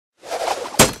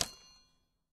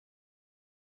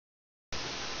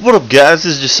What up, guys?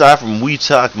 This is Josiah from We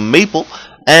Talk Maple,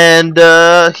 and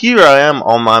here I am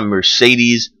on my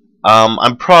Mercedes.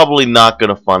 I'm probably not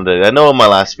gonna fund it. I know in my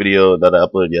last video that I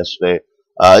uploaded yesterday,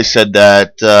 I said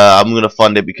that I'm gonna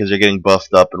fund it because they're getting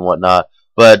buffed up and whatnot.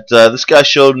 But this guy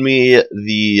showed me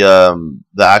the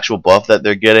actual buff that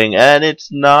they're getting, and it's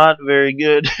not very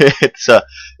good.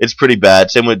 It's pretty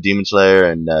bad. Same with Demon Slayer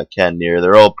and Cannoneer.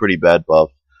 They're all pretty bad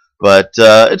buffs. But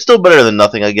it's still better than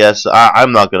nothing, I guess.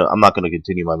 I'm not gonna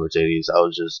continue my Mercedes. I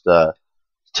was just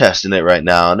testing it right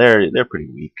now, and they're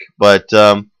pretty weak. But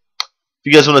if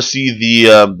you guys want to see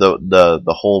the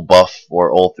whole buff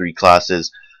for all three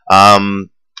classes,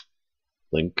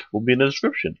 link will be in the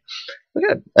description.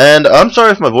 Okay. And I'm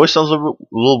sorry if my voice sounds a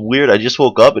little weird. I just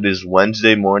woke up. It is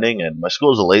Wednesday morning, and my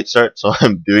school is a late start, so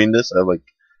I'm doing this. I have like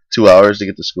 2 hours to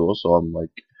get to school, so I was like,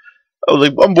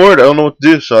 I'm bored. I don't know what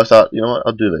to do. So I thought, you know what,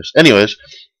 I'll do this. Anyways,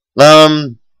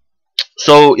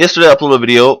 so yesterday I uploaded a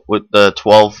video with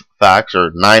 12 facts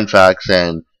or 9 facts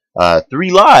and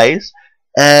 3 lies,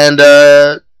 and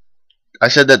I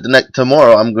said that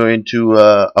tomorrow I'm going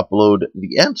to upload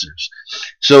the answers.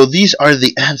 So these are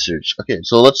the answers. Okay,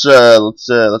 so let's start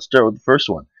with the first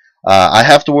one. I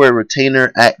have to wear a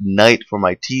retainer at night for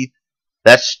my teeth.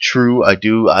 That's true. I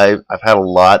do. I've had a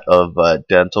lot of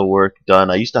dental work done.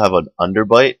 I used to have an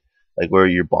underbite, like where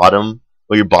your bottom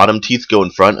teeth go in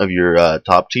front of your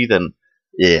top teeth, and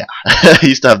yeah, I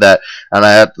used to have that, and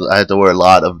I had to wear a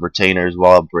lot of retainers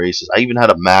while braces. I even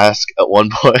had a mask at one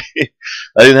point.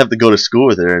 I didn't have to go to school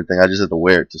with it or anything. I just had to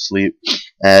wear it to sleep,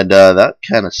 and that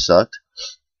kind of sucked.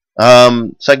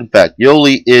 Second fact: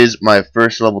 Yoli is my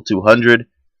first level 200.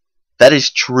 That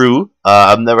is true.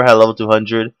 I've never had level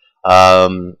 200.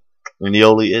 And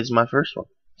Yoli is my first one.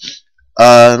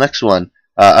 Next one.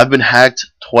 I've been hacked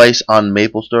twice on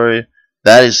Maplestory.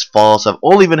 That is false. I've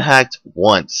only been hacked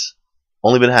once.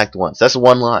 Only been hacked once. That's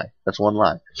one lie. That's one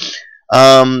lie.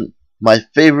 My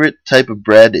favorite type of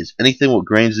bread is anything with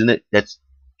grains in it. That's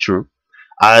true.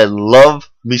 I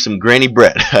love me some grainy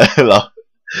bread. I love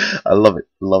it. Love it.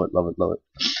 Love it. Love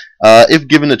it. If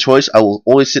given the choice, I will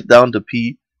always sit down to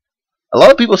pee. A lot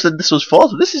of people said this was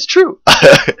false, but this is true.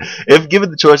 If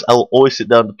given the choice, I will always sit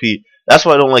down to pee. That's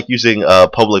why I don't like using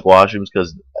public washrooms,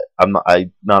 because I'm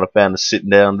not a fan of sitting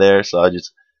down there. So I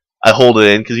hold it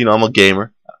in because I'm a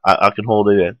gamer. I can hold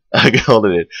it in. I can hold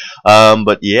it in.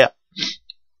 But yeah.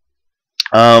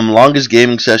 Longest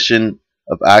gaming session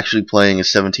of actually playing is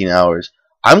 17 hours.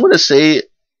 I'm gonna say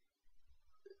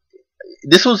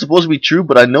this was supposed to be true,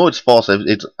 but I know it's false. I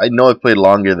know I played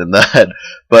longer than that,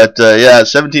 but yeah,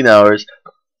 17 hours.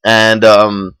 And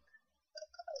what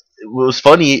was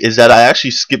funny is that I actually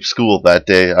skipped school that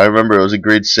day. I remember it was in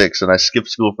grade 6, and I skipped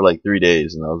school for like 3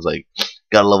 days, and I was like,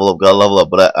 gotta level up, gotta level up.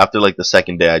 But after like the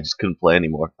second day, I just couldn't play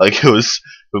anymore. Like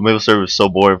Maplestory was so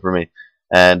boring for me.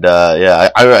 And yeah,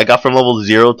 I got from level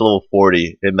 0 to level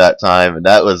 40 in that time, and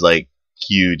that was like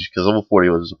huge because level 40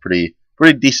 was a pretty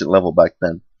decent level back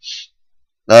then.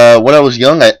 When I was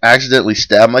young, I accidentally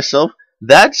stabbed myself.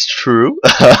 That's true.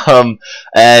 And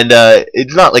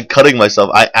it's not like cutting myself.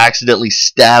 I accidentally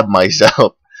stabbed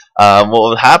myself.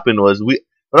 What happened was when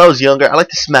I was younger, I like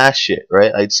to smash shit,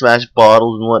 right? I'd smash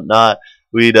bottles and whatnot.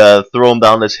 We'd throw them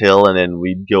down this hill, and then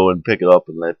we'd go and pick it up.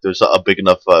 And if there's a big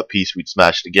enough piece, we'd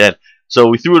smash it again. So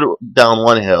we threw it down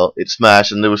one hill, it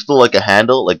smashed, and there was still like a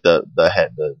handle, like the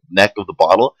neck of the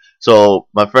bottle. So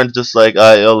my friend's just like,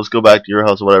 yo, let's go back to your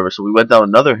house or whatever. So we went down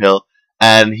another hill,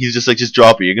 and he's just like, just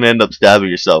drop it. You're gonna end up stabbing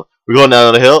yourself. We're going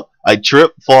down the hill. I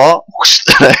trip, fall,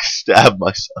 and I stab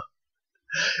myself.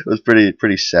 It was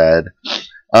pretty sad.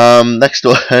 Next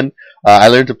one. I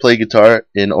learned to play guitar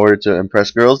in order to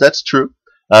impress girls. That's true.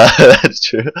 That's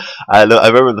true. I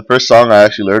remember the first song I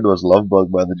actually learned was "Love Bug"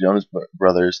 by the Jonas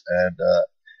Brothers, and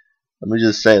let me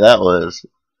just say that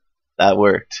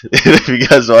worked. If you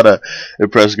guys want to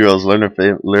impress girls, learn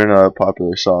a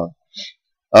popular song.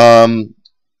 I'm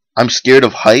scared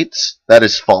of heights. That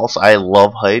is false. I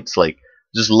love heights. Like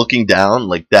just looking down,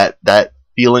 like that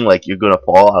feeling like you're gonna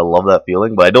fall. I love that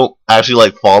feeling, but I don't actually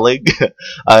like falling.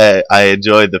 I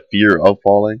enjoy the fear of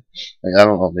falling. Like, I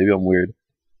don't know. Maybe I'm weird.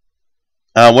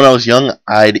 When I was young,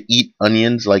 I'd eat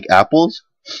onions like apples.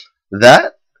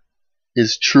 That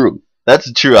is true.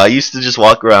 That's true. I used to just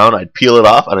walk around, I'd peel it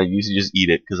off, and I used to just eat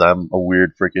it because I'm a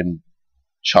weird freaking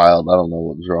child. I don't know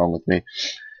what was wrong with me.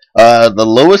 The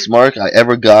lowest mark I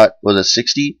ever got was a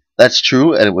 60. That's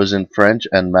true, and it was in French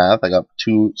and math. I got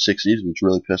 2 60s, which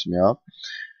really pissed me off.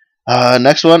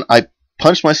 Next one, I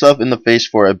punched myself in the face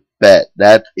for a bet.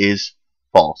 That is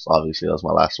false. Obviously, that was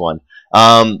my last one.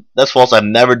 That's false. I've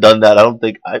never done that. I don't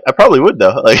think I probably would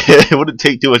though. Like it wouldn't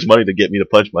take too much money to get me to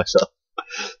punch myself.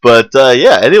 But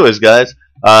yeah, anyways, guys,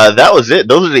 that was it.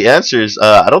 Those are the answers.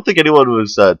 I don't think anyone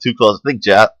was too close. I think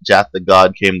Jath the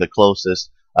God came the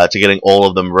closest to getting all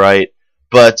of them right.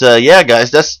 But yeah,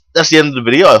 guys, that's the end of the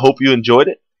video. I hope you enjoyed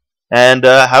it, and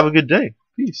have a good day.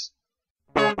 Peace.